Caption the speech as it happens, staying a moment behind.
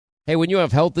Hey, when you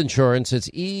have health insurance, it's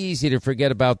easy to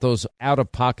forget about those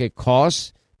out-of-pocket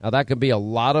costs. Now, that can be a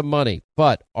lot of money,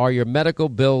 but are your medical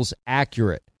bills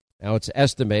accurate? Now, it's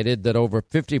estimated that over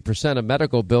 50% of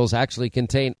medical bills actually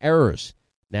contain errors.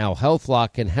 Now,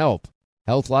 HealthLock can help.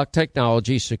 HealthLock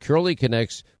technology securely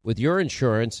connects with your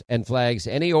insurance and flags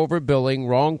any overbilling,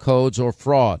 wrong codes, or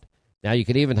fraud. Now, you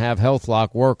can even have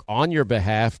HealthLock work on your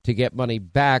behalf to get money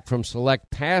back from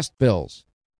select past bills.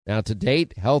 Now, to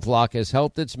date, HealthLock has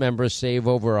helped its members save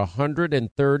over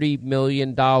 $130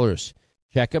 million.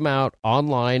 Check them out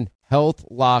online,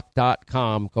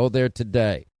 healthlock.com. Go there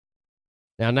today.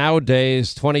 Now,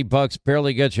 nowadays, $20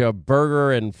 barely gets you a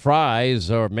burger and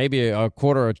fries or maybe a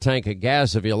quarter of a tank of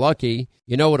gas if you're lucky.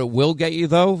 You know what it will get you,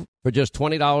 though? For just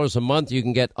 $20 a month, you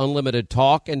can get unlimited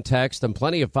talk and text and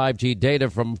plenty of 5G data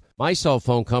from my cell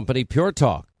phone company, Pure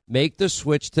Talk. Make the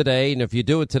switch today, and if you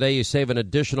do it today, you save an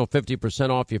additional 50%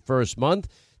 off your first month.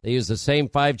 They use the same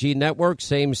 5G network,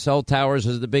 same cell towers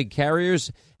as the big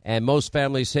carriers, and most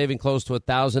families saving close to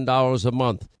 $1,000 a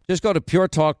month. Just go to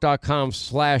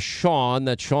puretalk.com/Sean,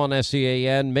 that's Sean,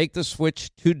 S-E-A-N. Make the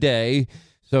switch today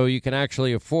so you can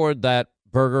actually afford that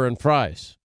burger and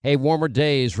fries. Hey, warmer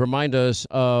days remind us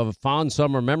of fond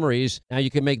summer memories. Now you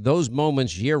can make those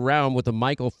moments year-round with the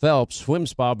Michael Phelps Swim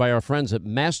Spa by our friends at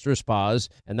Master Spas,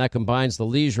 and that combines the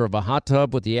leisure of a hot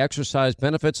tub with the exercise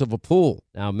benefits of a pool.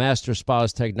 Now, Master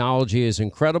Spa's technology is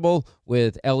incredible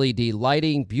with LED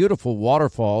lighting, beautiful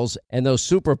waterfalls, and those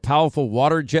super powerful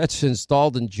water jets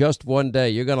installed in just one day.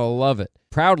 You're going to love it.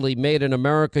 Proudly made in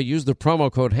America. Use the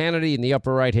promo code Hannity in the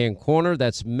upper right-hand corner.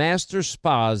 That's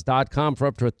masterspas.com for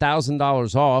up to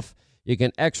 $1,000 off. You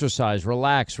can exercise,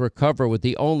 relax, recover with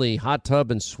the only hot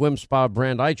tub and swim spa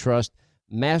brand I trust,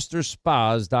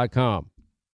 masterspas.com.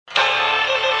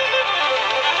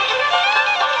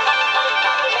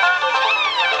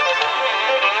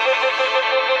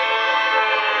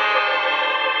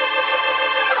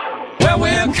 Well,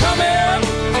 we're coming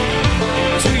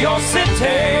to your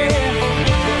city.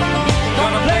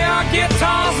 Gonna play our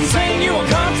guitars and sing you a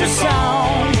country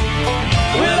song.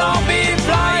 We'll all be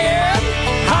flying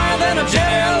higher than a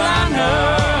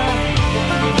jetliner.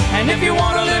 And if you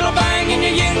want a little bang in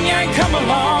your yin yang, come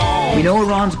along. We know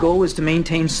Iran's goal is to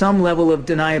maintain some level of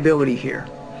deniability here,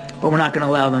 but we're not going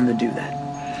to allow them to do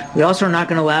that. We also are not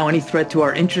going to allow any threat to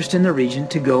our interest in the region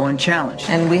to go unchallenged.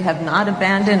 And we have not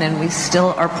abandoned, and we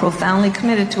still are profoundly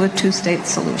committed to a two-state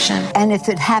solution. And if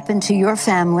it happened to your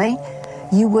family,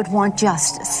 you would want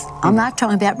justice. I'm not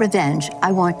talking about revenge.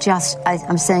 I want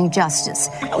I'm saying justice.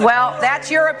 Well,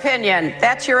 that's your opinion.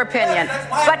 That's your opinion.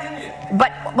 But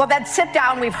well, then sit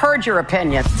down. We've heard your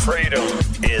opinion. Freedom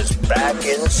is back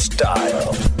in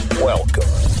style. Welcome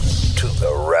to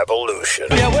the revolution.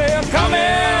 Yeah, we're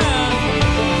coming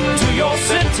to your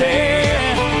city.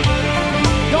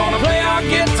 Gonna play our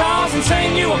guitars and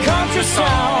sing you a country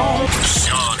song.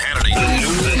 Sean Hannity.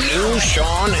 The new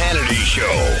Sean Hannity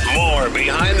Show. More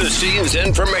behind-the-scenes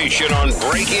information on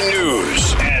breaking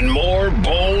news and more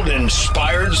bold,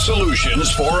 inspired solutions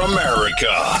for America.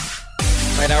 All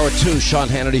right, hour two, Sean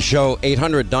Hannity Show,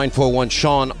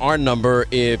 800-941-SEAN, our number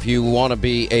if you want to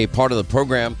be a part of the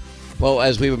program. Well,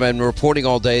 as we've been reporting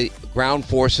all day, ground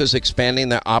forces expanding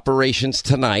their operations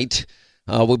tonight.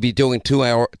 We'll be doing 2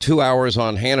 hours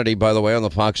on Hannity, by the way, on the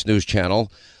Fox News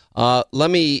channel. Let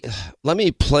me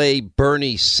play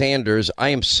Bernie Sanders. I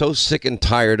am so sick and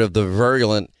tired of the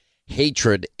virulent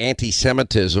hatred,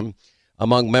 anti-Semitism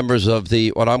among members of the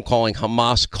what I'm calling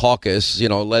Hamas caucus,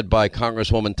 led by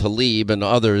Congresswoman Tlaib and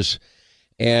others.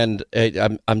 And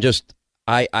I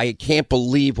can't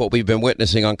believe what we've been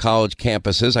witnessing on college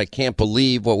campuses. I can't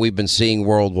believe what we've been seeing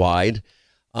worldwide.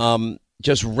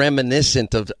 Just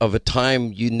reminiscent of a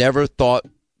time you never thought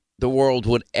the world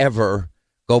would ever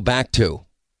go back to.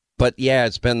 But yeah,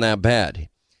 it's been that bad.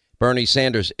 Bernie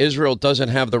Sanders, Israel doesn't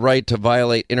have the right to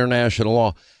violate international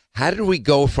law. How did we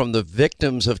go from the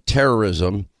victims of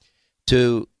terrorism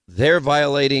to their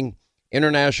violating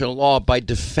international law by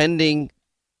defending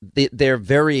their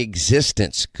very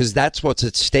existence? Because that's what's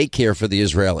at stake here for the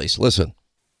Israelis. Listen.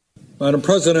 Madam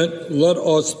President, let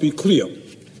us be clear.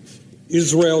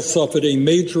 Israel suffered a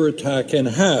major attack and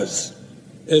has,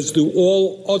 as do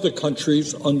all other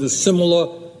countries under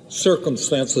similar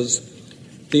circumstances,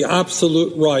 the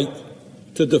absolute right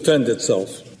to defend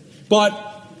itself. But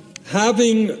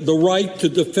having the right to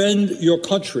defend your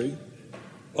country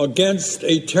against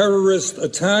a terrorist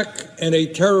attack and a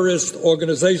terrorist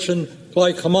organization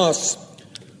like Hamas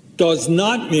does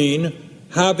not mean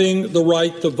having the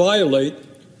right to violate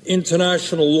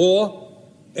international law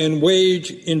and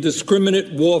wage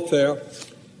indiscriminate warfare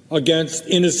against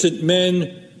innocent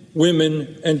men,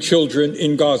 women, and children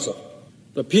in Gaza.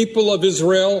 The people of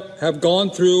Israel have gone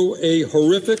through a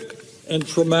horrific and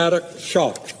traumatic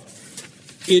shock.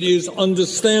 It is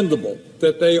understandable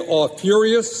that they are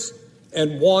furious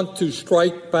and want to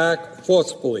strike back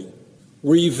forcefully.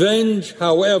 Revenge,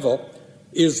 however,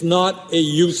 is not a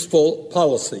useful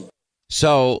policy.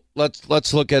 So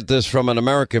let's look at this from an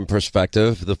American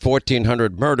perspective. The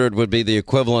 1,400 murdered would be the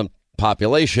equivalent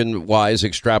population-wise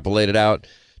extrapolated out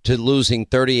to losing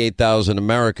 38,000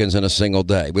 Americans in a single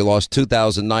day. We lost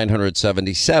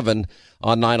 2,977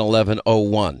 on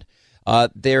 9/11/01.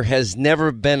 There has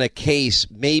never been a case,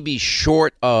 maybe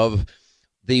short of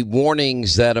the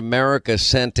warnings that America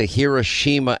sent to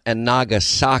Hiroshima and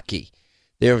Nagasaki.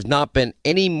 There have not been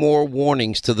any more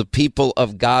warnings to the people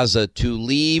of Gaza to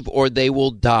leave or they will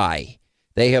die.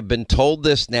 They have been told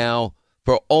this now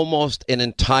for almost an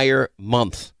entire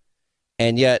month.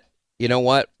 And yet, you know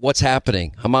what? What's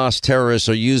happening? Hamas terrorists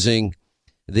are using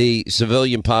the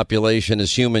civilian population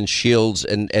as human shields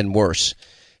and worse.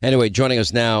 Anyway, joining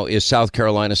us now is South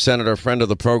Carolina Senator, friend of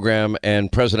the program,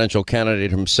 and presidential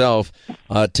candidate himself.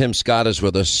 Tim Scott is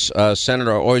with us.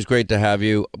 Senator, always great to have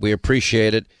you. We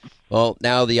appreciate it. Well,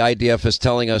 now the IDF is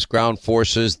telling us ground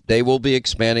forces, they will be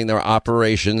expanding their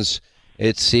operations.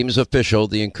 It seems official.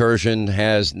 The incursion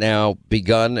has now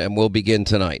begun and will begin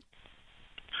tonight.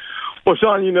 Well,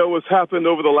 Sean, you know, what's happened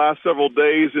over the last several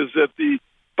days is that the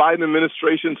Biden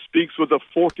administration speaks with a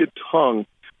forked tongue.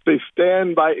 They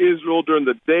stand by Israel during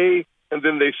the day, and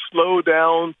then they slow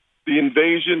down the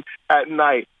invasion at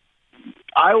night.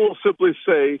 I will simply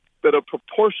say that a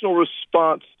proportional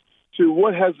response to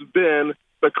what has been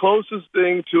the closest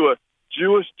thing to a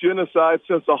Jewish genocide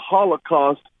since the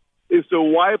Holocaust is to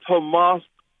wipe Hamas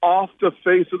off the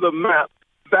face of the map.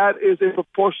 That is a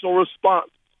proportional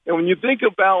response. And when you think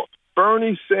about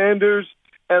Bernie Sanders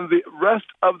and the rest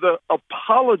of the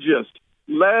apologists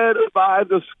led by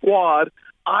the squad,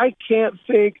 I can't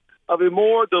think of a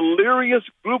more delirious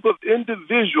group of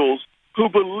individuals who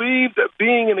believe that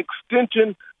being an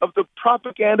extension of the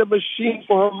propaganda machine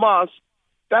for Hamas,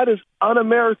 that is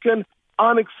un-American,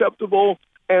 unacceptable,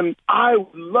 and I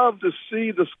would love to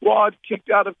see the squad kicked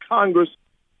out of Congress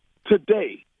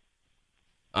today.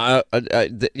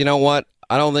 You know what?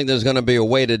 I don't think there's going to be a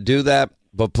way to do that.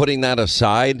 But putting that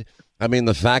aside, I mean,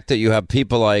 the fact that you have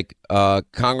people like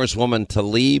Congresswoman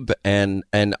Tlaib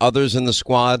and others in the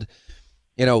squad,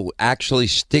 you know, actually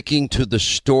sticking to the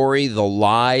story, the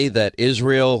lie that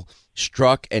Israel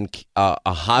struck a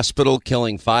hospital,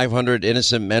 killing 500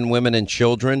 innocent men, women, and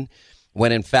children,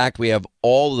 when in fact we have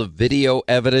all the video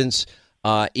evidence,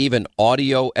 even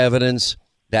audio evidence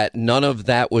that none of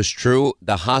that was true.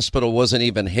 The hospital wasn't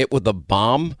even hit with a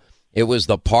bomb. It was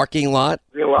the parking lot.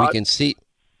 We can see.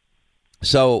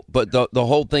 So, but the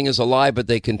whole thing is a lie, but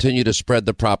they continue to spread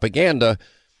the propaganda.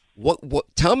 What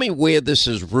tell me where this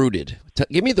is rooted.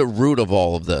 Give me the root of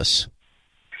all of this.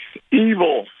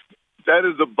 Evil. That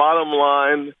is the bottom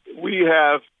line. We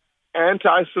have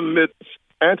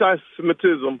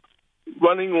anti-Semitism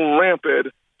running rampant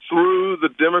through the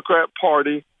Democrat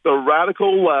Party. The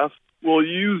radical left will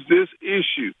use this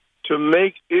issue to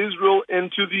make Israel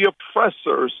into the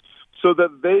oppressors so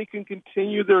that they can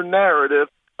continue their narrative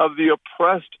of the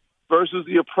oppressed versus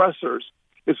the oppressors.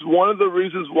 It's one of the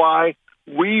reasons why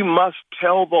we must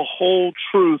tell the whole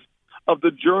truth of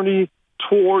the journey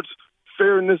towards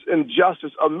fairness and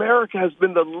justice. America has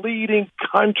been the leading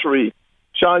country.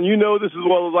 Sean, you know this as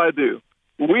well as I do.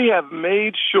 We have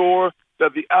made sure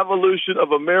that the evolution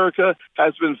of America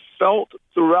has been felt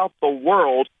throughout the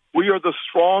world. We are the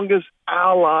strongest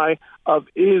ally of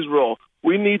Israel.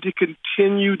 We need to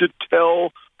continue to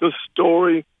tell the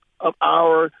story of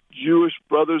our Jewish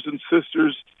brothers and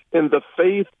sisters in the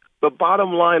faith. The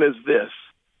bottom line is this.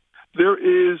 There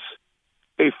is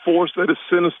a force that is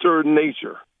sinister in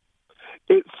nature.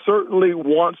 It certainly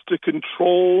wants to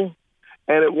control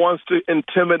and it wants to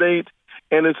intimidate,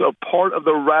 and it's a part of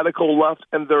the radical left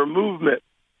and their movement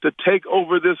to take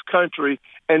over this country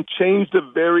and change the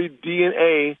very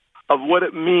DNA of what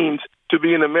it means to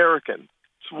be an American.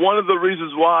 It's one of the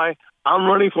reasons why I'm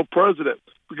running for president,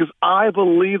 because I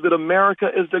believe that America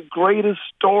is the greatest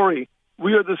story.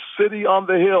 We are the city on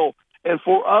the hill, and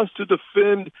for us to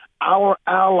defend our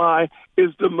ally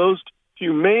is the most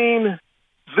humane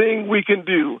thing we can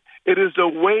do. It is the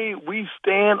way we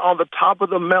stand on the top of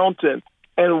the mountain,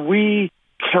 and we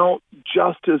count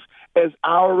justice as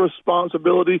our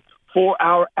responsibility for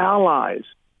our allies.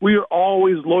 We are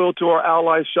always loyal to our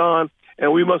allies, Sean,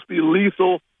 and we must be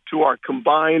lethal to our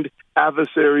combined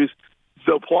adversaries.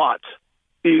 The plot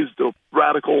is the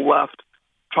radical left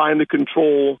trying to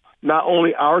control not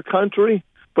only our country,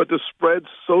 but to spread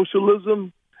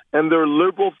socialism and their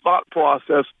liberal thought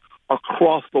process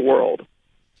across the world.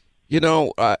 You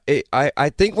know, I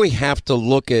think we have to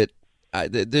look at,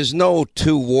 there's no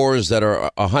two wars that are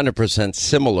 100%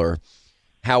 similar.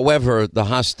 However, the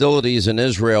hostilities in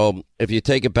Israel, if you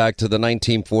take it back to the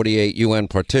 1948 UN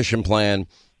partition plan,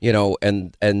 you know,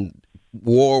 and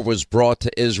war was brought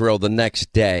to Israel the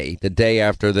next day, the day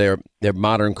after their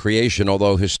modern creation,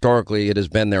 although historically it has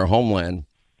been their homeland.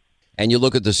 And you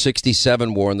look at the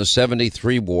 67 war and the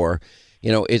 73 war,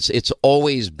 you know, it's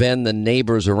always been the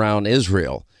neighbors around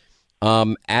Israel.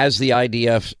 As the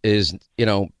IDF is, you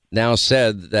know, now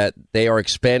said that they are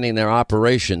expanding their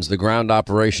operations, the ground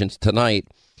operations tonight.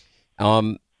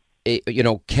 You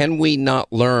know, can we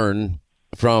not learn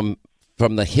from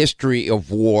the history of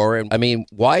war? And I mean,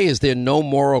 why is there no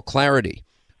moral clarity?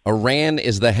 Iran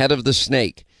is the head of the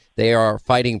snake. They are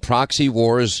fighting proxy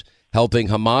wars, helping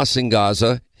Hamas in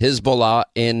Gaza, Hezbollah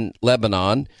in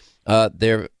Lebanon.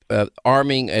 They're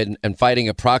arming and fighting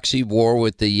a proxy war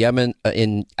with the Yemen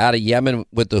out of Yemen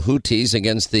with the Houthis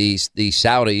against the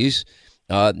Saudis.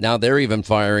 Now they're even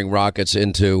firing rockets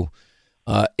into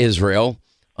Israel.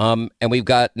 And we've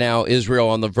got now Israel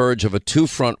on the verge of a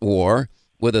two-front war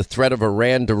with a threat of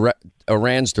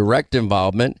Iran's direct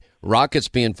involvement, rockets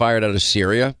being fired out of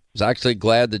Syria. I was actually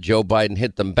glad that Joe Biden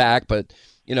hit them back, but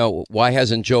you know, why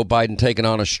hasn't Joe Biden taken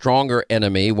on a stronger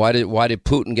enemy? Why did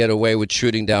Putin get away with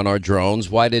shooting down our drones?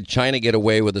 Why did China get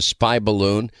away with a spy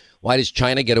balloon? Why does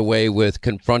China get away with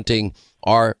confronting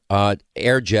our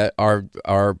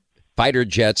our fighter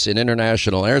jets in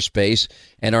international airspace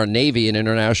and our Navy in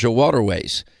international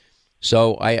waterways?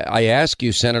 So I ask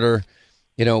you, Senator,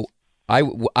 you know,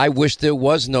 I wish there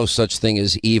was no such thing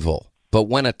as evil, but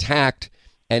when attacked,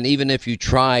 and even if you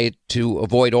try to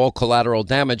avoid all collateral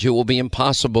damage, it will be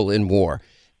impossible in war.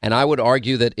 And I would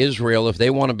argue that Israel, if they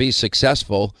want to be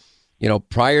successful, you know,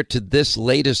 prior to this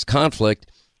latest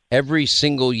conflict, every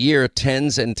single year,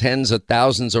 tens and tens of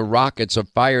thousands of rockets are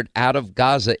fired out of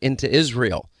Gaza into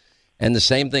Israel. And the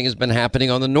same thing has been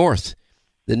happening on the north.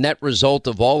 The net result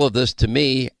of all of this, to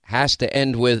me, has to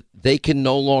end with they can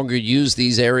no longer use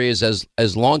these areas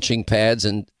as launching pads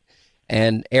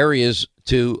and areas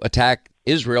to attack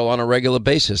Israel on a regular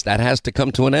basis. That has to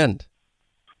come to an end.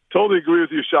 Totally agree with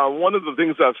you, Sean. One of the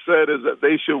things I've said is that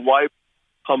they should wipe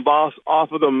Hamas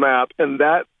off of the map, and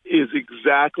that is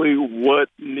exactly what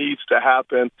needs to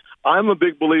happen. I'm a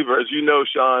big believer, as you know,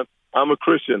 Sean. I'm a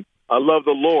Christian. I love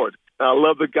the Lord, and I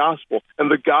love the gospel, and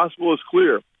the gospel is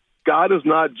clear. God is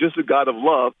not just a God of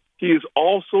love. He is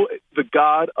also the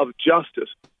God of justice.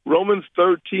 Romans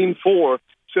 13:4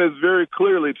 says very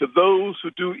clearly, to those who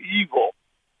do evil,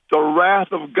 the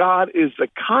wrath of God is the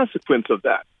consequence of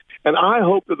that. And I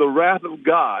hope that the wrath of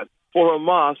God for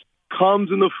Hamas comes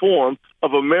in the form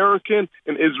of American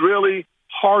and Israeli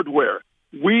hardware.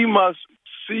 We must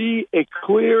see a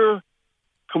clear,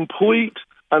 complete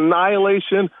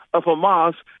annihilation of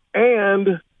Hamas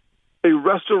and a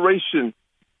restoration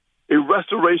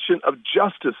of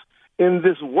justice in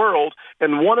this world.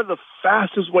 And one of the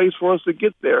fastest ways for us to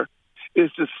get there is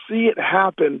to see it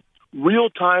happen real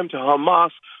time to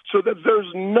Hamas so that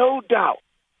there's no doubt,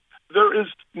 there is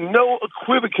no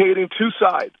equivocating two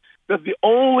sides, that the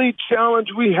only challenge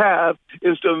we have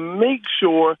is to make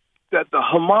sure that the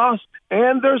Hamas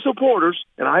and their supporters,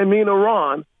 and I mean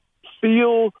Iran,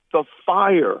 feel the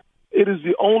fire. It is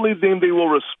the only thing they will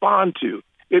respond to.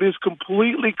 It is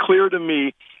completely clear to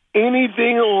me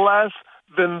anything less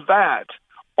than that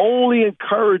only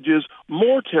encourages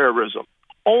more terrorism,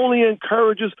 only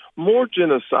encourages more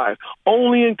genocide,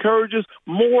 only encourages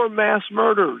more mass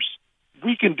murders.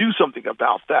 We can do something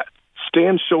about that.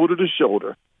 Stand shoulder to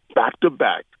shoulder, back to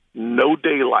back, no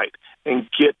daylight, and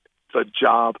get the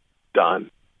job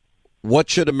done. What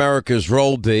should America's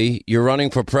role be? You're running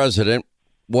for president.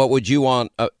 What would you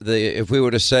want, if we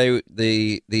were to say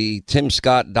the Tim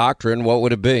Scott doctrine, what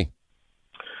would it be?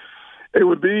 It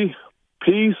would be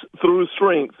peace through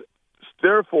strength.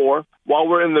 Therefore, while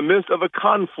we're in the midst of a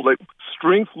conflict,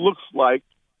 strength looks like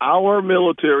our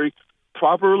military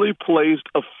properly placed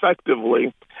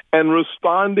effectively and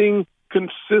responding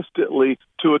consistently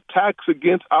to attacks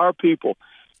against our people.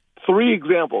 3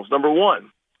 examples. Number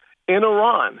 1, in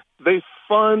Iran, they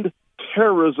fund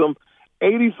terrorism,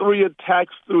 83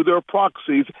 attacks through their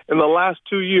proxies in the last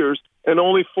 2 years and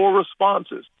only 4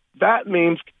 responses. That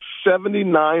means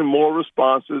 79 more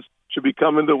responses should be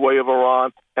coming the way of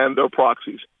Iran and their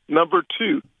proxies. Number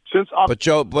 2, since But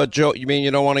Joe, you mean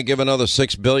you don't want to give another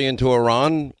 $6 billion to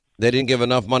Iran? They didn't give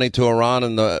enough money to Iran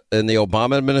in the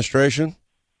Obama administration?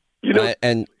 You know,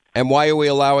 and why are we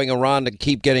allowing Iran to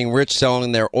keep getting rich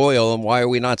selling their oil, and why are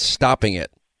we not stopping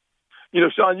it?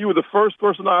 Sean, you were the first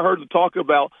person I heard to talk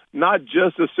about not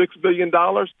just the $6 billion,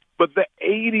 but the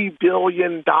 $80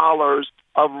 billion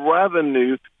of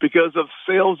revenue because of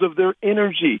sales of their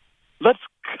energy. Let's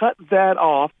cut that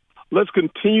off. Let's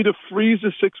continue to freeze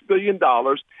the $6 billion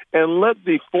and let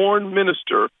the foreign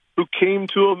minister who came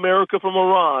to America from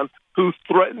Iran, who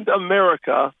threatened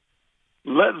America,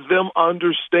 let them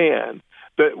understand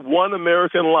that one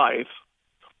American life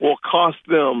will cost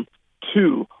them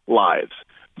 2 lives.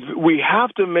 We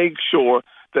have to make sure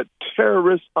that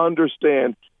terrorists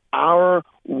understand our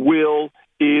will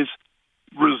is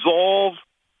resolved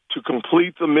to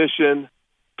complete the mission,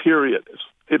 period.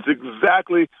 It's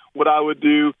exactly what I would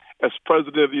do as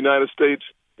President of the United States.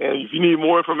 And if you need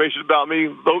more information about me,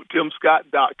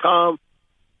 votetimscott.com.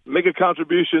 Make a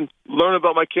contribution, learn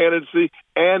about my candidacy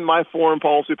and my foreign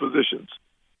policy positions.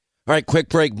 All right, quick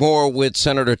break. More with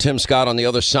Senator Tim Scott on the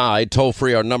other side. Toll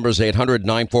free, our number is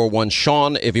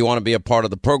 800-941-SEAN if you want to be a part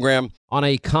of the program. On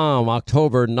a calm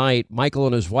October night, Michael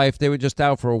and his wife, they were just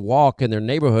out for a walk in their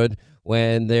neighborhood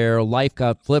when their life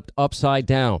got flipped upside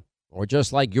down, or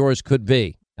just like yours could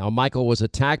be. Now, Michael was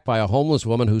attacked by a homeless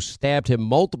woman who stabbed him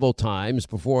multiple times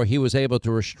before he was able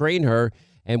to restrain her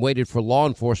and waited for law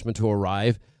enforcement to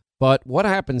arrive. But what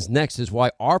happens next is why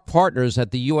our partners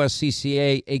at the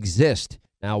USCCA exist.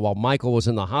 Now, while Michael was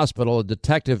in the hospital, a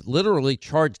detective literally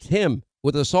charged him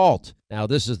with assault. Now,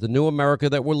 this is the new America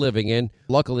that we're living in.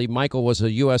 Luckily, Michael was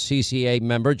a USCCA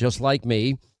member just like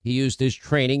me. He used his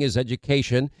training, his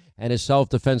education, and his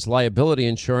self-defense liability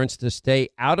insurance to stay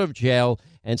out of jail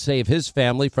and save his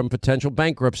family from potential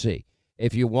bankruptcy.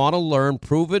 If you want to learn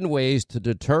proven ways to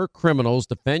deter criminals,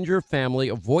 defend your family,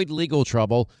 avoid legal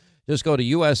trouble, just go to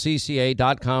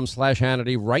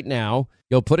uscca.com/Hannity right now.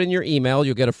 You'll put in your email.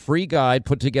 You'll get a free guide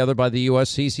put together by the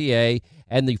USCCA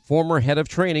and the former head of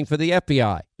training for the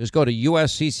FBI. Just go to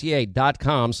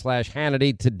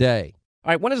uscca.com/Hannity today.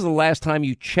 All right, when is the last time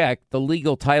you checked the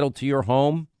legal title to your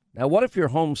home? Now, what if your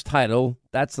home's title,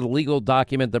 that's the legal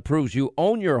document that proves you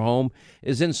own your home,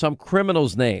 is in some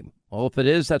criminal's name? Well, if it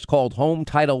is, that's called home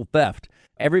title theft.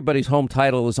 Everybody's home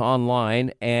title is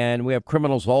online, and we have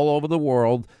criminals all over the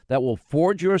world that will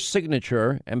forge your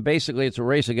signature, and basically it's a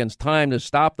race against time to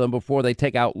stop them before they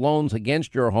take out loans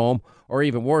against your home, or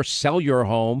even worse, sell your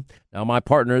home. Now, my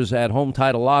partners at Home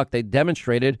Title Lock, they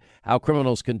demonstrated how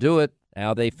criminals can do it.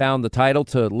 Now, they found the title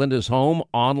to Linda's home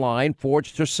online,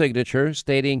 forged her signature,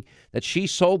 stating that she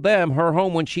sold them her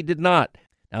home when she did not.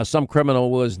 Now, some criminal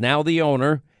was now the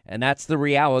owner, and that's the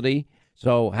reality.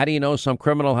 So how do you know some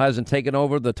criminal hasn't taken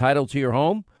over the title to your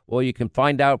home? Well, you can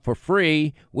find out for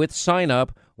free with sign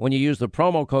up when you use the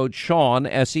promo code Sean,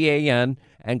 S-E-A-N,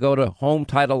 and go to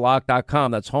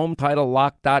HomeTitleLock.com. That's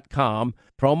HomeTitleLock.com,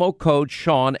 promo code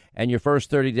Sean, and your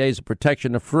first 30 days of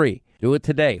protection are free. Do it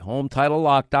today,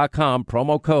 HomeTitleLock.com,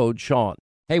 promo code Sean.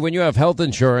 Hey, when you have health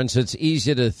insurance, it's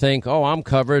easy to think, oh, I'm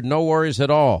covered, no worries at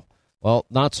all. Well,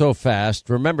 not so fast.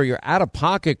 Remember, your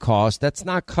out-of-pocket cost, that's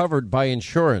not covered by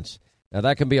insurance. Now,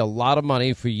 that can be a lot of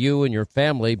money for you and your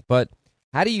family, but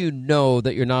how do you know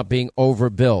that you're not being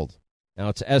overbilled? Now,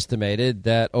 it's estimated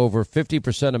that over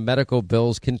 50% of medical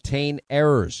bills contain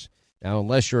errors. Now,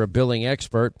 unless you're a billing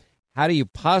expert, how do you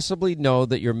possibly know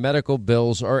that your medical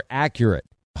bills are accurate?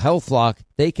 HealthLock,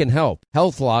 they can help.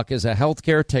 HealthLock is a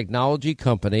healthcare technology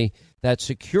company that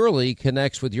securely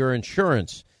connects with your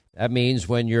insurance. That means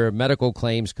when your medical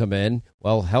claims come in,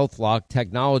 well, HealthLock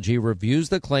technology reviews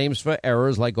the claims for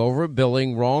errors like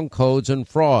overbilling, wrong codes, and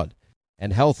fraud.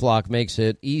 And HealthLock makes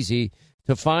it easy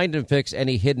to find and fix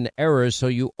any hidden errors so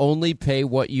you only pay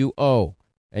what you owe.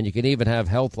 And you can even have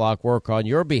HealthLock work on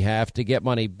your behalf to get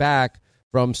money back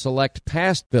from select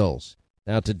past bills.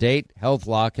 Now, to date,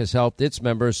 HealthLock has helped its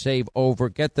members save over,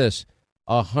 get this,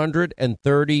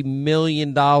 $130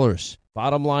 million.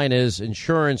 Bottom line is,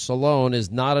 insurance alone is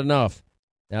not enough.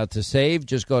 Now, to save,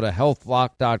 just go to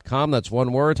healthlock.com. That's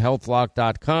one word,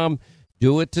 healthlock.com.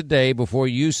 Do it today before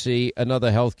you see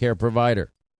another healthcare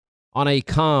provider. On a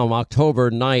calm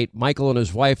October night, Michael and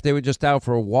his wife, they were just out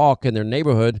for a walk in their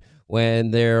neighborhood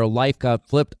when their life got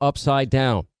flipped upside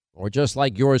down, or just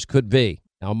like yours could be.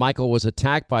 Now, Michael was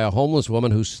attacked by a homeless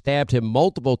woman who stabbed him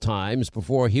multiple times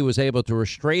before he was able to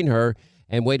restrain her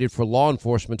and waited for law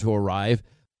enforcement to arrive.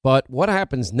 But what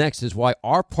happens next is why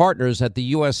our partners at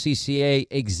the USCCA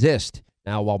exist.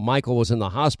 Now, while Michael was in the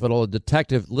hospital, a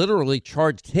detective literally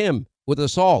charged him with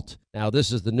assault. Now,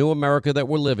 this is the new America that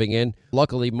we're living in.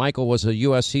 Luckily, Michael was a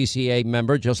USCCA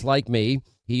member just like me.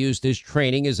 He used his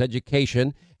training, his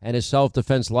education, and his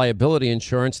self-defense liability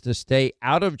insurance to stay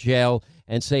out of jail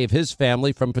and save his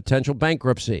family from potential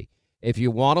bankruptcy. If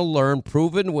you want to learn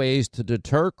proven ways to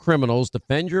deter criminals,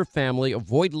 defend your family,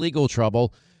 avoid legal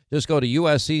trouble, just go to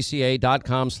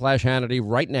uscca.com/Hannity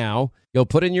right now. You'll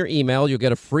put in your email. You'll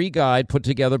get a free guide put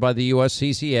together by the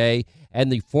USCCA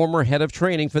and the former head of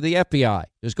training for the FBI.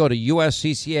 Just go to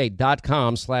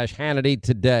uscca.com/Hannity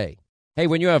today. Hey,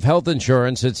 when you have health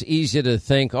insurance, it's easy to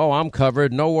think, oh, I'm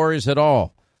covered, no worries at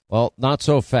all. Well, not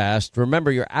so fast.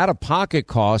 Remember, your out-of-pocket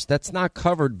cost, that's not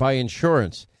covered by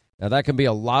insurance. Now, that can be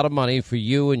a lot of money for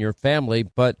you and your family,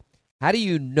 but how do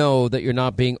you know that you're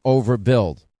not being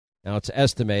overbilled? Now, it's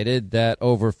estimated that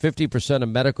over 50% of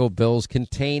medical bills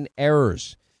contain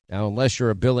errors. Now, unless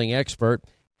you're a billing expert,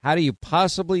 how do you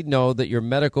possibly know that your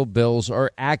medical bills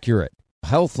are accurate?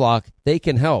 HealthLock, they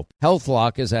can help.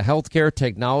 HealthLock is a healthcare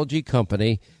technology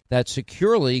company that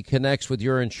securely connects with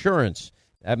your insurance.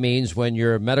 That means when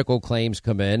your medical claims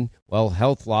come in, well,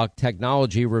 HealthLock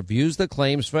technology reviews the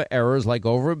claims for errors like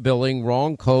overbilling,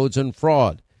 wrong codes, and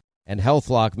fraud. And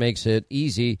HealthLock makes it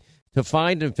easy to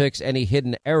find and fix any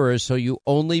hidden errors so you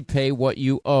only pay what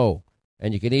you owe.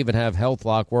 And you can even have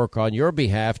HealthLock work on your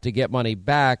behalf to get money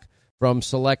back from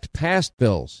select past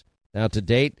bills. Now, to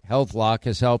date, HealthLock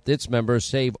has helped its members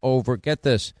save over, get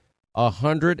this,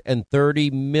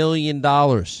 $130 million.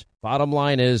 Bottom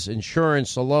line is,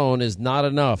 insurance alone is not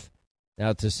enough.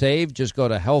 Now, to save, just go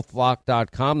to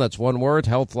healthlock.com. That's one word,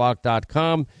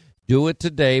 healthlock.com. Do it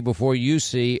today before you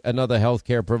see another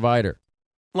healthcare provider.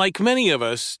 Like many of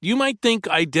us, you might think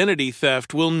identity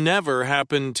theft will never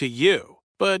happen to you.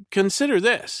 But consider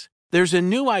this. There's a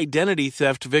new identity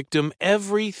theft victim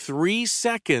every 3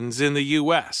 seconds in the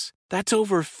U.S. That's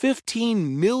over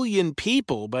 15 million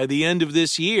people by the end of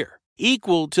this year,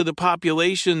 equal to the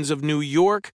populations of New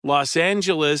York, Los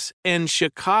Angeles, and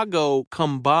Chicago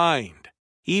combined.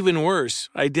 Even worse,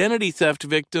 identity theft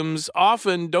victims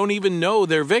often don't even know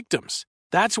they're victims.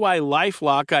 That's why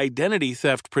LifeLock Identity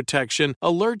Theft Protection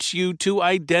alerts you to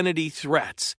identity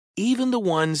threats, even the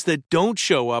ones that don't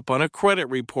show up on a credit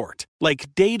report,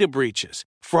 like data breaches,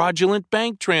 fraudulent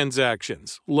bank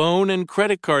transactions, loan and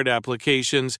credit card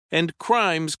applications, and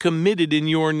crimes committed in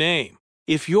your name.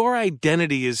 If your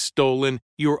identity is stolen,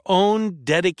 your own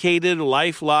dedicated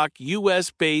LifeLock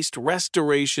U.S.-based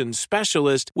restoration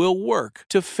specialist will work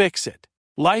to fix it.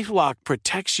 LifeLock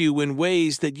protects you in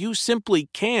ways that you simply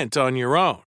can't on your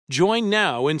own. Join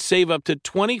now and save up to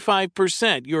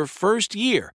 25% your first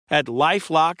year at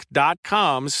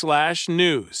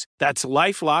LifeLock.com/news. That's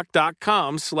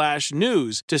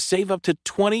LifeLock.com/news to save up to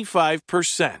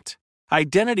 25%.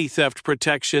 Identity theft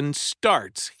protection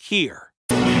starts here.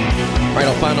 All right,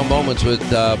 our final moments with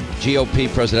GOP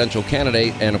presidential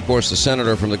candidate and, of course, the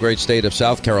senator from the great state of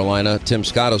South Carolina, Tim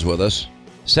Scott, is with us.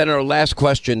 Senator, last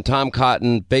question. Tom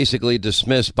Cotton basically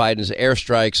dismissed Biden's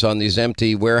airstrikes on these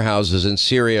empty warehouses in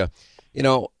Syria. You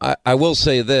know, I will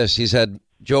say this.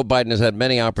 Joe Biden has had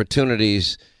many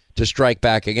opportunities to strike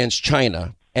back against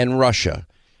China and Russia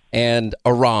and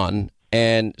Iran.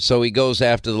 And so he goes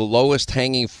after the lowest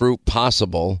hanging fruit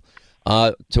possible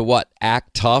to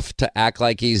act tough, to act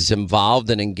like he's involved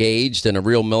and engaged and a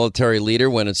real military leader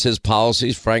when it's his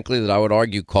policies, frankly, that I would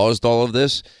argue caused all of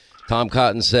this. Tom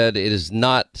Cotton said it is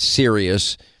not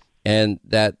serious and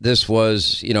that this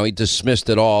was, he dismissed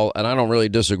it all. And I don't really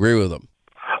disagree with him.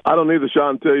 I don't either,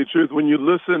 Sean, to tell you the truth. When you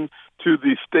listen to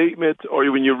the statement or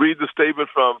when you read the statement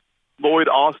from Lloyd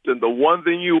Austin, the one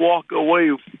thing you walk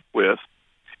away with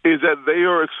is that they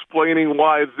are explaining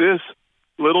why this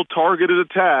little targeted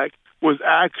attack was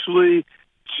actually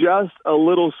just a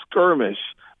little skirmish.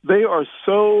 They are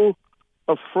so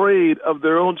afraid of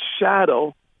their own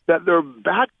shadow that they're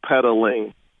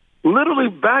backpedaling, literally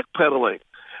backpedaling.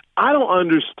 I don't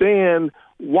understand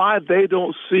why they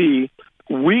don't see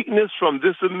weakness from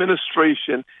this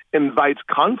administration invites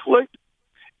conflict.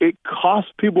 It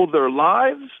costs people their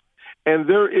lives, and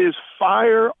there is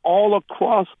fire all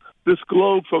across this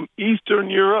globe from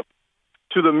Eastern Europe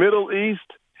to the Middle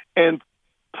East, and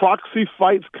proxy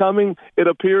fights coming, it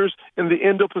appears, in the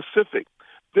Indo-Pacific.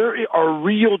 There are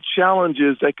real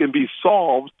challenges that can be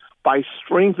solved by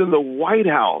strengthening the White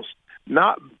House,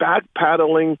 not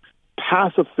backpedaling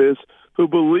pacifists who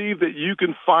believe that you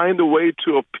can find a way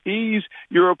to appease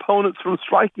your opponents from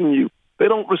striking you. They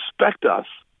don't respect us.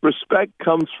 Respect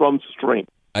comes from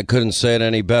strength. I couldn't say it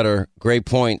any better. Great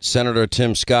point. Senator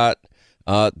Tim Scott,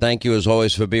 thank you as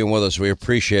always for being with us. We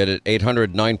appreciate it.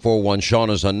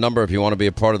 800-941-SEAN is our number if you want to be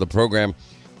a part of the program.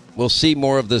 We'll see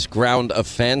more of this ground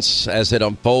offense as it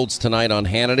unfolds tonight on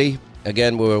Hannity.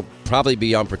 Again, we'll probably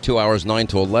be on for 2 hours, 9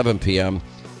 to 11 p.m.,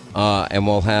 and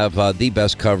we'll have the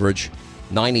best coverage,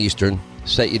 9 Eastern.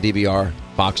 Set your DVR.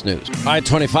 Fox News. All right,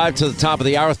 25 to the top of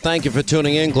the hour. Thank you for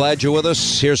tuning in. Glad you're with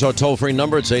us. Here's our toll-free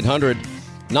number. It's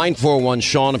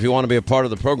 800-941-SEAN if you want to be a part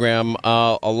of the program.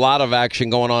 A lot of action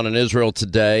going on in Israel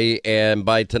today, and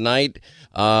by tonight,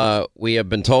 we have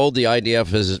been told the IDF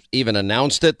has even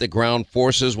announced it. The ground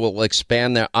forces will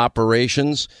expand their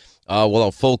operations. We'll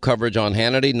have full coverage on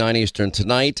Hannity, 9 Eastern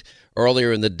tonight.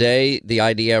 Earlier in the day, the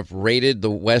IDF raided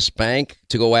the West Bank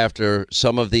to go after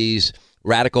some of these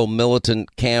radical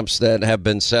militant camps that have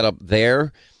been set up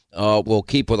there. We'll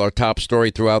keep with our top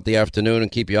story throughout the afternoon and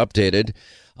keep you updated.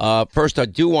 First, I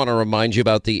do want to remind you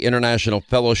about the International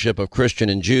Fellowship of Christian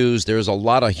and Jews. There's a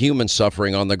lot of human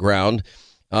suffering on the ground.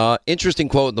 Interesting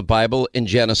quote in the Bible in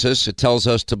Genesis. It tells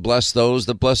us to bless those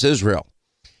that bless Israel.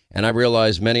 And I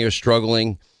realize many are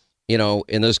struggling,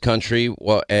 in this country,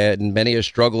 and many are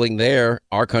struggling there.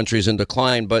 Our country's in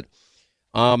decline. But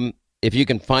if you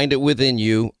can find it within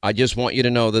you, I just want you to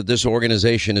know that this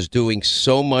organization is doing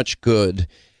so much good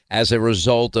as a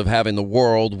result of having the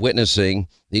world witnessing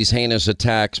these heinous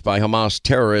attacks by Hamas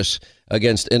terrorists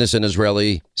against innocent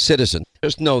Israeli citizens.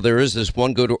 Just know there is this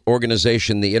one good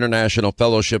organization, the International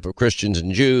Fellowship of Christians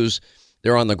and Jews.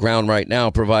 They're on the ground right now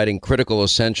providing critical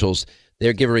essentials.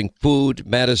 They're giving food,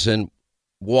 medicine,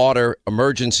 water,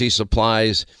 emergency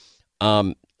supplies,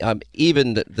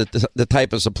 even the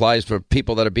type of supplies for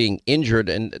people that are being injured,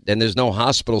 and there's no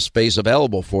hospital space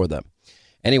available for them.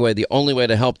 Anyway, the only way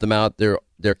to help them out, they're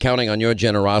counting on your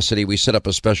generosity. We set up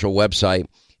a special website.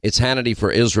 It's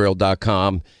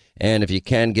HannityForIsrael.com. And if you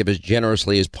can, give as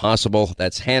generously as possible.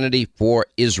 That's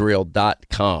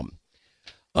HannityForIsrael.com.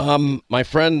 My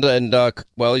friend and,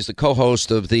 he's the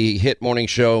co-host of the hit morning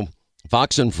show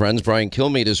Fox and Friends, Brian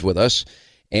Kilmeade, is with us.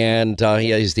 And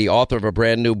he is the author of a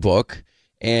brand new book,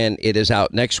 and it is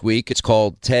out next week. It's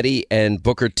called Teddy and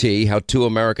Booker T, How Two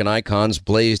American Icons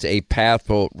Blazed a Path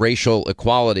for Racial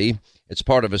Equality. It's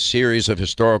part of a series of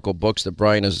historical books that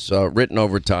Brian has written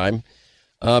over time.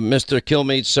 Mr.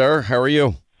 Kilmeade, sir, how are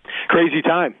you? Crazy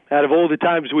time. Out of all the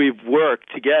times we've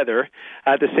worked together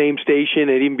at the same station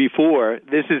and even before,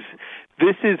 this is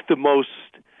the most,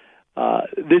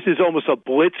 this is almost a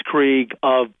blitzkrieg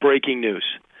of breaking news.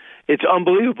 It's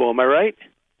unbelievable. Am I right?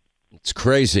 It's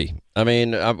crazy. I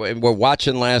mean, we're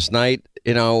watching last night,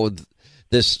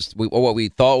 what we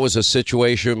thought was a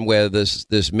situation where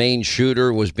this main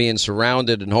shooter was being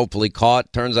surrounded and hopefully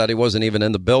caught. Turns out he wasn't even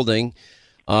in the building.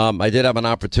 I did have an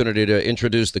opportunity to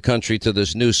introduce the country to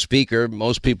this new speaker.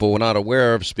 Most people were not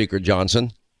aware of Speaker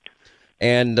Johnson.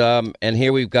 And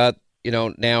here we've got,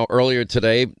 now earlier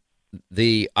today,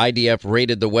 the IDF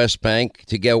raided the West Bank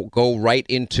to go right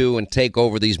into and take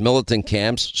over these militant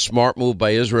camps. Smart move by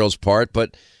Israel's part.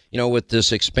 But, with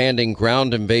this expanding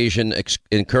ground invasion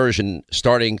incursion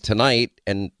starting tonight,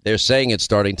 and they're saying it's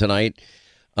starting tonight,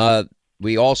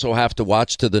 we also have to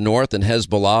watch to the north and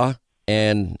Hezbollah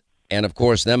and of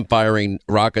course, them firing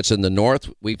rockets in the north.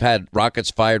 We've had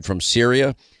rockets fired from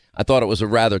Syria. I thought it was a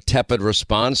rather tepid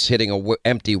response, hitting an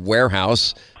empty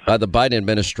warehouse by the Biden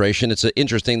administration. It's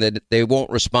interesting that they won't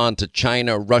respond to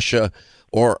China, Russia,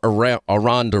 or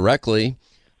Iran directly.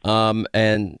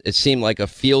 And it seemed like a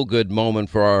feel-good moment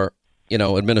for our,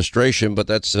 administration. But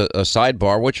that's a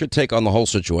sidebar. What's your take on the whole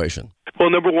situation? Well,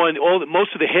 number one,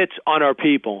 most of the hits on our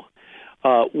people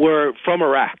were from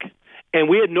Iraq. And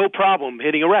we had no problem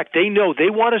hitting Iraq. They know they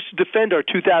want us to defend our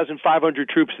 2,500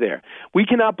 troops there. We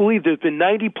cannot believe there's been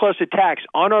 90-plus attacks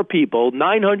on our people,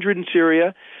 900 in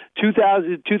Syria,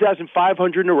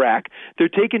 2,500 in Iraq. They're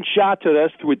taking shots at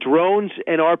us with drones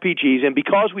and RPGs, and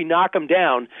because we knock them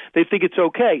down, they think it's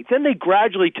okay. Then they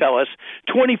gradually tell us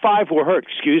 25 were hurt.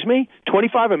 Excuse me?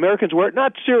 25 Americans were hurt?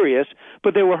 Not serious,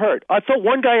 but they were hurt. I thought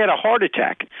one guy had a heart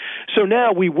attack. So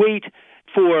now we wait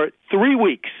for 3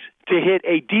 weeks to hit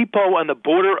a depot on the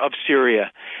border of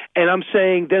Syria. And I'm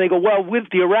saying, then they go, well,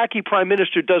 the Iraqi prime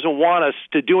minister doesn't want us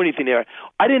to do anything there.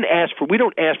 We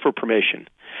don't ask for permission.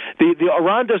 The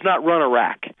Iran does not run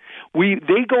Iraq.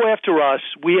 They go after us.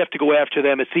 We have to go after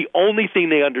them. It's the only thing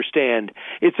they understand.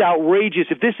 It's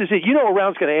outrageous. If this is it,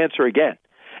 Iran's going to answer again.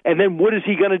 And then what is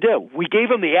he going to do? We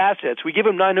gave him the assets. We give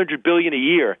him $900 billion a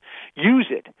year. Use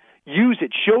it.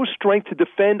 Show strength to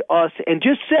defend us, and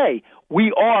just say,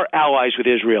 we are allies with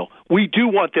Israel. We do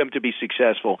want them to be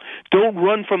successful. Don't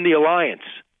run from the alliance.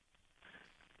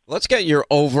 Let's get your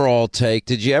overall take.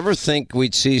 Did you ever think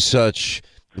we'd see such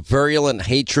virulent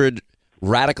hatred,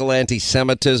 radical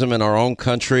anti-Semitism in our own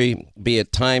country, be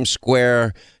it Times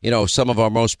Square, some of our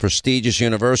most prestigious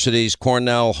universities,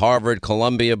 Cornell, Harvard,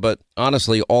 Columbia, but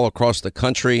honestly, all across the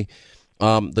country?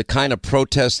 The kind of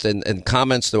protests and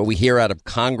comments that we hear out of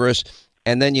Congress,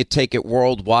 and then you take it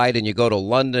worldwide and you go to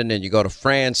London and you go to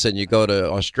France and you go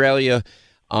to Australia.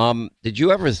 Did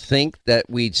you ever think that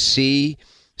we'd see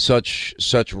such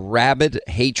rabid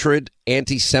hatred,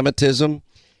 anti-Semitism,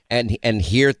 and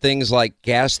hear things like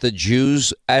gas the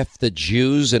Jews, F the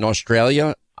Jews in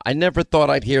Australia? I never thought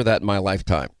I'd hear that in my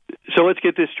lifetime. So let's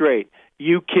get this straight.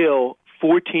 You kill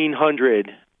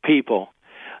 1,400 people.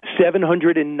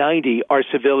 790 are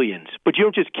civilians. But you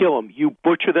don't just kill them. You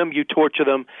butcher them, you torture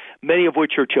them, many of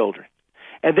which are children.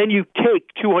 And then you take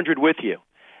 200 with you.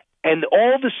 And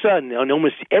all of a sudden, on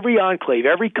almost every enclave,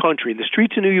 every country, the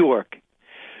streets of New York,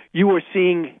 you are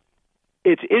seeing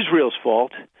it's Israel's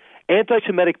fault,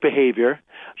 anti-Semitic behavior,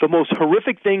 the most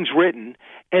horrific things written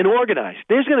and organized.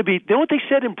 There's going to be, you know what they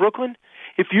said in Brooklyn?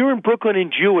 If you're in Brooklyn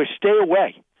and Jewish, stay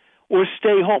away or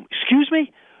stay home. Excuse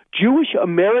me? Jewish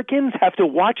Americans have to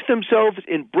watch themselves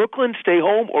in Brooklyn, stay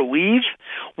home, or leave?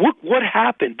 What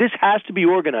happened? This has to be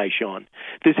organized, Sean.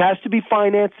 This has to be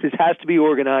financed. This has to be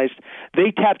organized.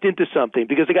 They tapped into something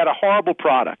because they got a horrible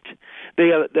product.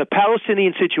 The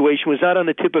Palestinian situation was not on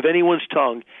the tip of anyone's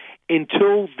tongue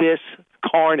until this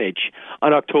carnage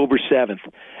on October 7th.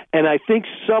 And I think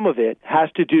some of it has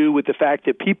to do with the fact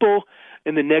that people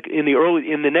in the next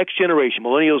generation,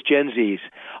 millennials, Gen Zs,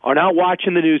 are not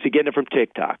watching the news and getting it from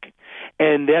TikTok,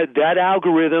 and that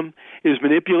algorithm is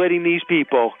manipulating these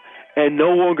people and no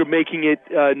longer making it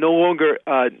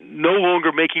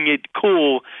making it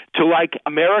cool to like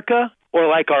America or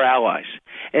like our allies.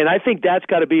 And I think that's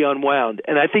got to be unwound.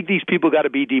 And I think these people got to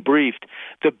be debriefed.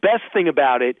 The best thing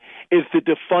about it is the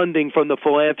defunding from the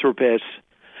philanthropists,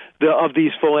 of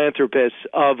these philanthropists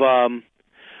of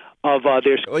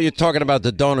their. Well, you're talking about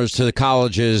the donors to the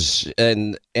colleges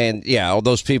and yeah, all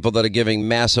those people that are giving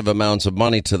massive amounts of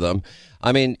money to them.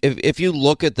 I mean, if you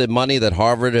look at the money that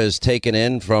Harvard has taken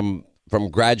in from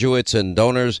graduates and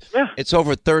donors, it's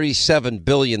over $37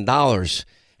 billion.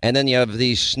 And then you have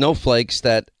these snowflakes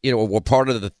that, were part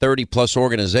of the 30 plus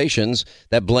organizations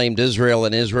that blamed Israel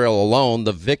and Israel alone,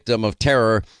 the victim of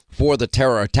terror, for the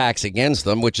terror attacks against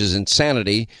them, which is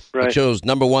insanity. Right. It shows,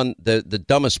 number one, the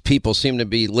dumbest people seem to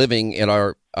be living at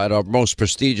our most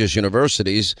prestigious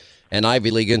universities and Ivy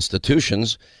League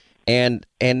institutions. And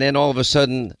then all of a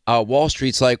sudden, Wall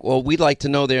Street's like, well, we'd like to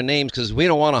know their names because we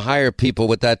don't want to hire people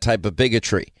with that type of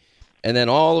bigotry. And then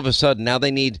all of a sudden, now they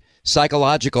need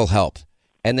psychological help.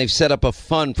 And they've set up a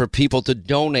fund for people to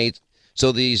donate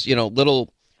so these,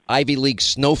 little Ivy League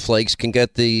snowflakes can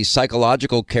get the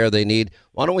psychological care they need.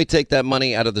 Why don't we take that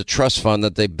money out of the trust fund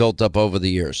that they built up over the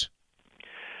years?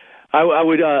 I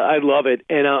would. I'd love it.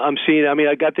 And I'm seeing. I mean,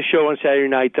 I got the show on Saturday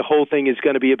night. The whole thing is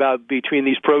going to be about between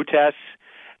these protests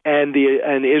and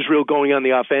Israel going on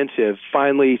the offensive,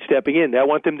 finally stepping in. I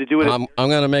want them to do it. I'm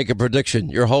going to make a prediction.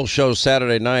 Your whole show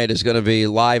Saturday night is going to be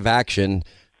live action.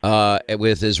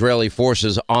 With Israeli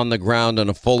forces on the ground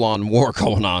and a full-on war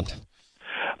going on.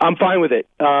 I'm fine with it.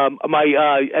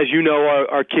 As you know,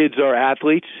 our kids are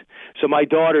athletes. So my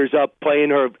daughter's up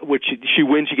playing which she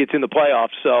wins, she gets in the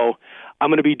playoffs. So I'm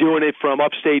going to be doing it from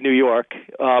upstate New York,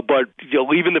 but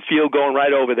leaving the field, going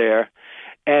right over there,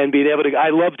 and being able to. I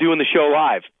love doing the show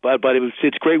live, but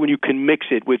it's great when you can mix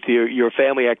it with your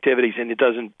family activities and it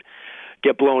doesn't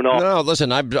get blown off. No,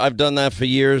 listen, I've done that for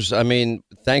years. I mean,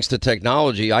 thanks to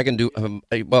technology, I can do,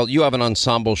 well, you have an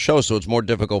ensemble show, so it's more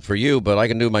difficult for you, but I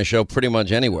can do my show pretty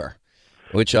much anywhere,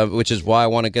 which is why I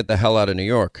want to get the hell out of New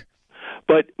York.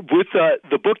 But with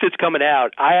the book that's coming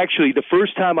out, the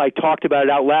first time I talked about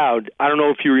it out loud, I don't know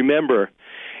if you remember,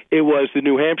 it was the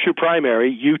New Hampshire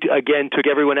primary. You, again, took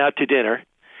everyone out to dinner,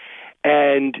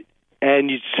 and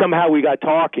somehow we got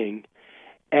talking,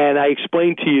 and I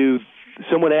explained to you,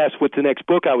 someone asked what the next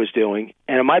book I was doing,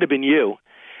 and it might have been you.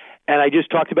 And I just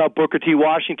talked about Booker T.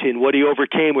 Washington, what he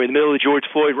overcame. We're in the middle of the George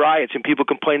Floyd riots, and people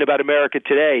complain about America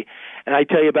today. And I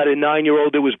tell you about a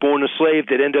 9-year-old that was born a slave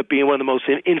that ended up being one of the most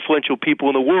influential people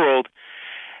in the world.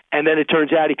 And then it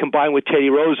turns out he combined with Teddy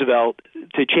Roosevelt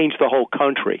to change the whole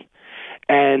country.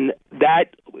 And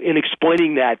that, in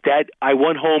explaining that I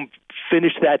went home,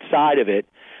 finished that side of it,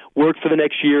 worked for the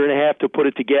next year and a half to put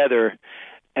it together.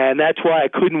 And that's why I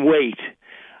couldn't wait.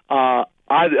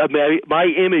 My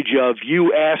image of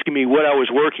you asking me what I was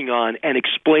working on and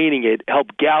explaining it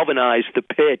helped galvanize the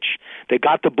pitch that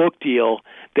got the book deal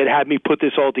that had me put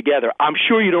this all together. I'm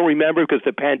sure you don't remember because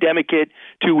the pandemic hit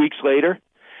 2 weeks later.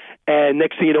 And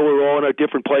next thing you know, we're all in our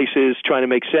different places trying to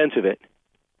make sense of it.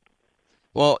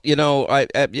 Well,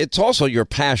 it's also your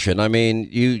passion. I mean,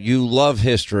 you love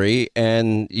history,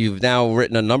 and you've now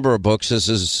written a number of books. This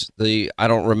is I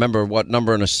don't remember what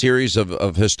number in a series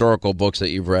of historical books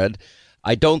that you've read.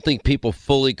 I don't think people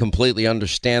fully, completely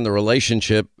understand the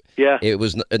relationship. Yeah. It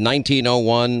was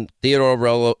 1901.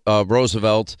 Theodore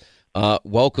Roosevelt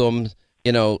welcomed,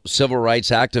 civil rights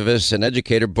activist and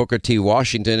educator Booker T.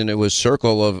 Washington into his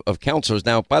circle of counselors.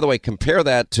 Now, by the way, compare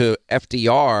that to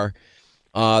FDR,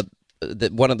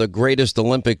 one of the greatest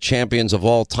Olympic champions of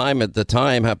all time at the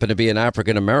time happened to be an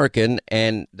African American,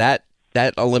 and that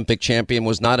Olympic champion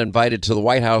was not invited to the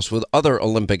White House with other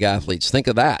Olympic athletes. Think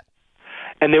of that.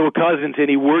 And they were cousins, and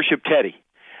he worshipped Teddy.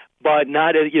 But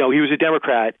not, he was a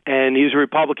Democrat, and he was a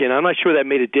Republican. I'm not sure that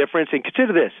made a difference. And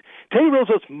consider this. Teddy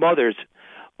Roosevelt's mother's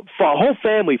whole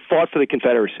family fought for the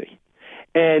Confederacy.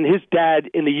 And his dad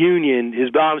in the Union,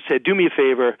 his mom said, do me a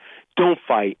favor, don't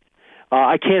fight.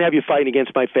 I can't have you fighting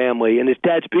against my family. And his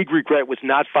dad's big regret was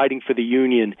not fighting for the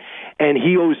Union. And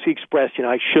he always expressed,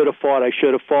 I should have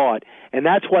fought. And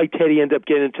that's why Teddy ended up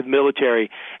getting into the military.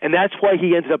 And that's why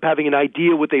he ended up having an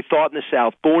idea what they thought in the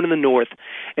South, born in the North.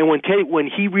 And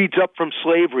when he reads Up From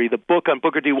Slavery, the book on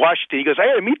Booker T. Washington, he goes, I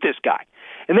got to meet this guy.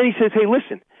 And then he says, hey,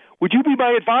 listen, would you be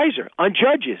my advisor on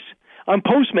judges, on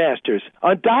postmasters,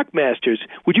 on dockmasters?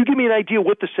 Would you give me an idea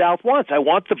what the South wants? I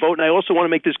want the vote, and I also want to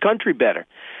make this country better.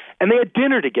 And they had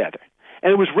dinner together.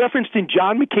 And it was referenced in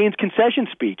John McCain's concession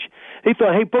speech. They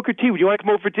thought, hey, Booker T., would you want to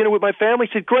come over for dinner with my family?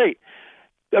 He said, great.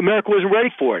 America wasn't ready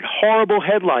for it. Horrible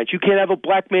headlines. You can't have a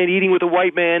black man eating with a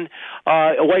white man,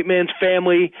 a white man's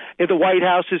family in the White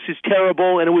House. This is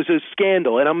terrible, and it was a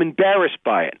scandal, and I'm embarrassed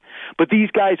by it. But these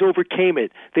guys overcame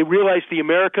it. They realized the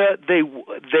America they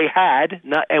had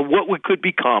and what we could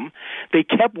become. They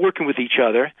kept working with each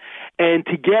other, and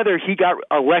together he got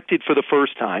elected for the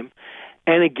first time.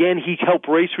 And again, he helped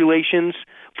race relations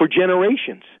for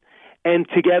generations. And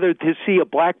together, to see a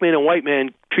black man and white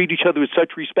man treat each other with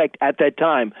such respect at that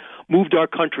time moved our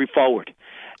country forward.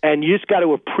 And you just got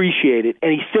to appreciate it.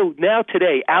 And he still, now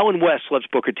today, Alan West loves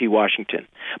Booker T. Washington.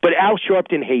 But Al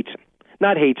Sharpton hates him.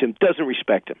 Not hates him, doesn't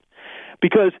respect him.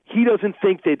 Because he doesn't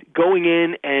think that going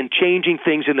in and changing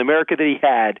things in the America that he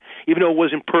had, even though it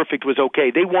wasn't perfect, was okay.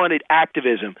 They wanted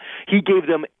activism. He gave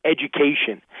them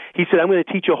education. He said, I'm going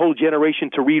to teach a whole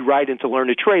generation to read, write, and to learn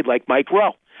a trade, like Mike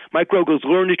Rowe. Mike Rowe goes,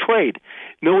 learn a trade.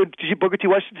 Booker T.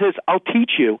 Washington says, I'll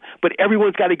teach you, but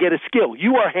everyone's got to get a skill.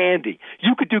 You are handy.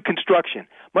 You could do construction.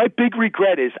 My big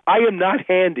regret is I am not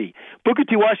handy. Booker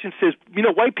T. Washington says,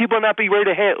 white people are not being ready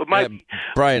to handle.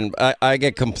 Brian, I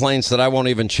get complaints that I won't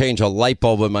even change a light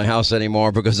bulb in my house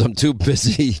anymore because I'm too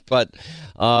busy. But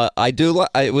I do.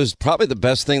 It was probably the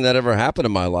best thing that ever happened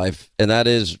in my life. And that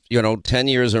is, 10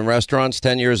 years in restaurants,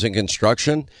 10 years in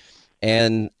construction.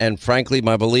 And frankly,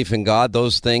 my belief in God,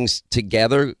 those things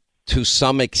together to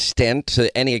some extent,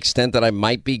 to any extent that I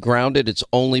might be grounded, it's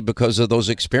only because of those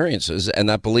experiences and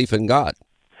that belief in God.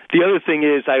 The other thing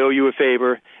is, I owe you a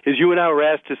favor, is you and I were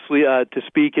asked to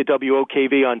speak at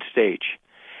WOKV on stage.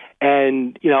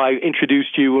 And, I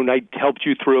introduced you and I helped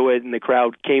you through it, and the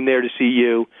crowd came there to see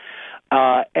you.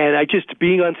 And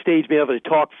being on stage, being able to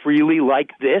talk freely like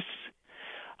this,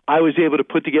 I was able to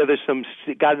put together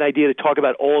got an idea to talk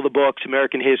about all the books,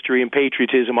 American history and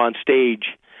patriotism on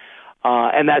stage.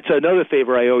 And that's another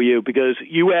favor I owe you, because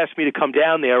you asked me to come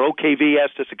down there. OKV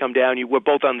asked us to come down. We're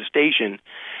both on the station.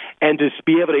 And to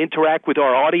be able to interact with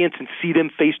our audience and see them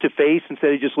face to face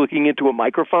instead of just looking into a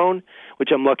microphone,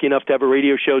 which I'm lucky enough to have a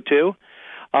radio show too.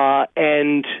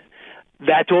 And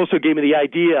that also gave me the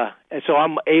idea. And so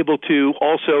I'm able to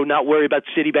also not worry about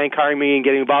Citibank hiring me and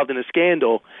getting involved in a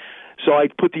scandal. So I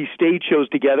put these stage shows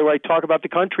together where I talk about the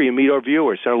country and meet our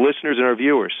viewers, our listeners and our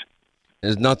viewers.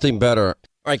 There's nothing better.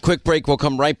 All right, quick break. We'll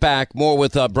come right back. More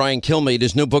with Brian Kilmeade.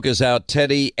 His new book is out,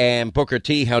 Teddy and Booker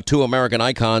T, How Two American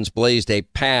Icons Blazed a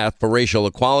Path for Racial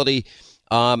Equality.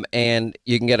 And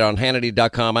you can get it on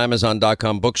Hannity.com,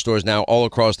 Amazon.com, bookstores now all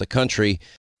across the country.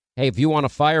 Hey, if you want a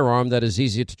firearm that is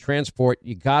easy to transport,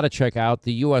 you got to check out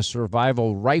the U.S.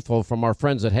 Survival Rifle from our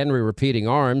friends at Henry Repeating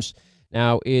Arms.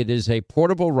 Now, it is a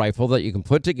portable rifle that you can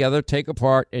put together, take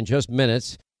apart in just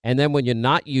minutes. And then when you're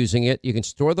not using it, you can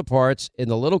store the parts in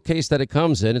the little case that it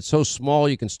comes in. It's so small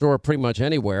you can store it pretty much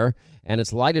anywhere, and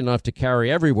it's light enough to carry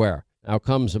everywhere. Now, it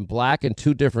comes in black and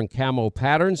 2 different camo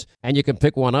patterns, and you can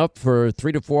pick one up for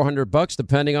 $300 to $400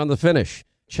 depending on the finish.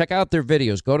 Check out their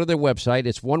videos. Go to their website.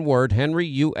 It's one word,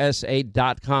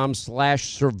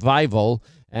 henryusa.com/survival.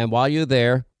 And while you're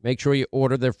there, make sure you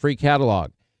order their free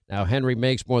catalog. Now, Henry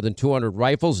makes more than 200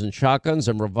 rifles and shotguns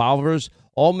and revolvers,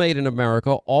 all made in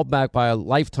America, all backed by a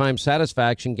lifetime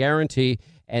satisfaction guarantee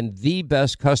and the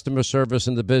best customer service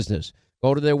in the business.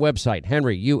 Go to their website,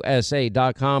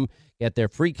 henryusa.com. Get their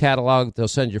free catalog. They'll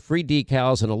send you free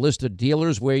decals and a list of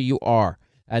dealers where you are.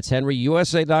 That's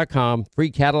henryusa.com.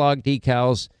 Free catalog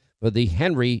decals for the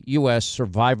Henry U.S.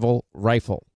 Survival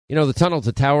Rifle. You know, the Tunnel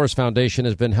to Towers Foundation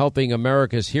has been helping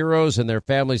America's heroes and their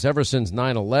families ever since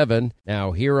 9/11.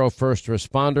 Now, hero first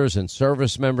responders and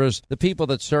service members, the people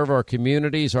that serve our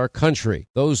communities, our country,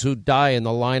 those who die in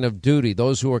the line of duty,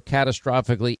 those who are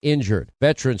catastrophically injured,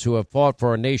 veterans who have fought for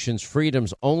our nation's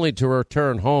freedoms only to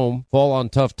return home, fall on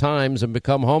tough times, and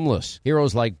become homeless.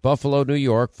 Heroes like Buffalo, New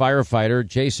York firefighter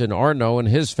Jason Arno and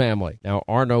his family. Now,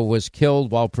 Arno was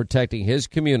killed while protecting his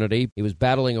community. He was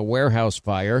battling a warehouse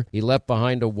fire. He left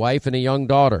behind a wife and a young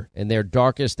daughter. In their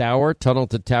darkest hour, Tunnel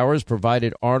to Towers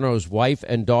provided Arno's wife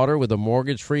and daughter with a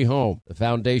mortgage-free home. The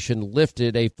foundation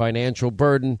lifted a financial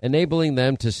burden, enabling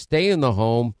them to stay in the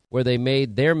home where they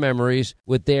made their memories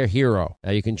with their hero. Now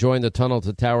you can join the Tunnel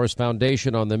to Towers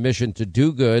Foundation on the mission to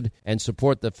do good and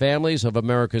support the families of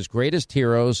America's greatest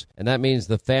heroes, and that means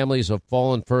the families of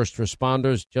fallen first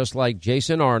responders just like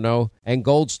Jason Arno, and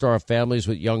Gold Star families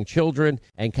with young children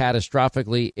and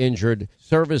catastrophically injured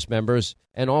service members,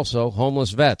 and also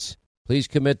homeless vets. Please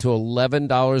commit to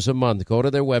 $11 a month. Go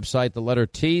to their website, the letter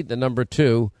T, the number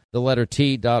 2, the letter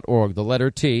T.org. The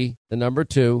letter T, the number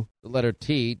 2, the letter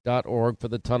T.org for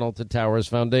the Tunnel to Towers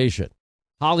Foundation.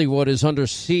 Hollywood is under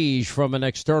siege from an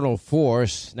external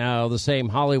force. Now, the same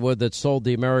Hollywood that sold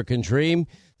the American dream,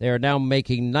 they are now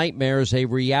making nightmares a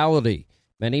reality.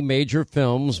 Many major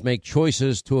films make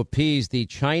choices to appease the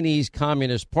Chinese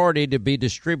Communist Party to be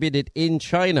distributed in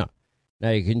China. Now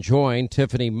you can join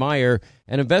Tiffany Meyer,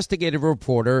 an investigative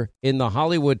reporter in the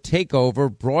Hollywood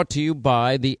Takeover, brought to you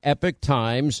by the Epoch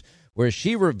Times, where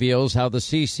she reveals how the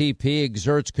CCP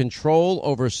exerts control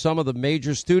over some of the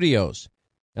major studios.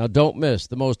 Now don't miss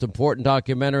the most important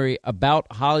documentary about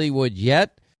Hollywood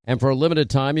yet, and for a limited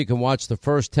time you can watch the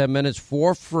first 10 minutes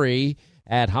for free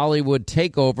at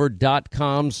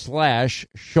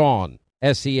HollywoodTakeover.com/Sean,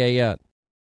 SEAN.